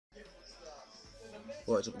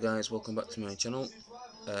What's up guys, welcome back to my channel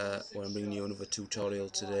where I'm bringing you another tutorial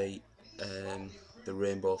today, the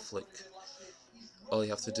rainbow flick. All you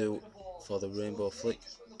have to do for the rainbow flick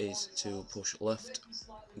is to push left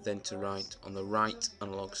then to right on the right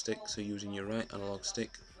analog stick, so using your right analog stick,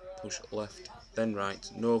 push left then right,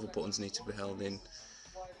 no other buttons need to be held in.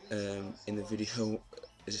 In the video,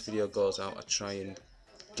 as this video goes out, I try and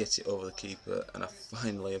get it over the keeper and I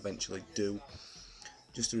finally eventually do.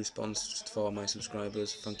 Just a response for my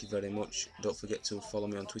subscribers, thank you very much. Don't forget to follow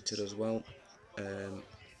me on Twitter as well.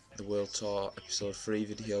 The World Tour episode 3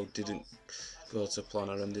 video didn't go to plan.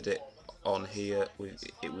 I rendered it on here.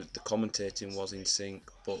 The commentating was in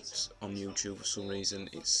sync, but on YouTube for some reason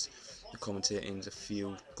the commentating's a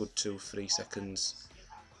few good 2-3 seconds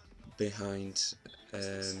behind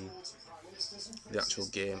the actual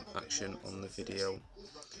game action on the video.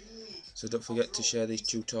 So don't forget to share these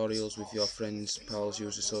tutorials with your friends, pals.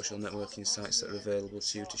 Use the social networking sites that are available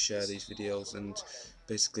to you to share these videos and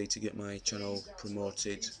basically to get my channel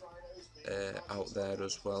promoted out there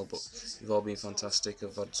as well. But you've all been fantastic.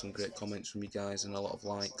 I've had some great comments from you guys and a lot of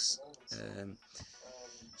likes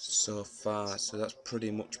so far. So that's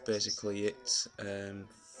pretty much basically it.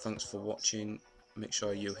 Thanks for watching. Make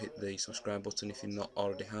sure you hit the subscribe button if you not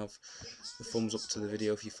already have, the thumbs up to the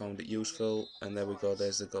video if you found it useful, and there we go,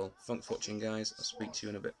 there's the goal. Thanks for watching guys, I'll speak to you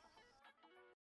in a bit.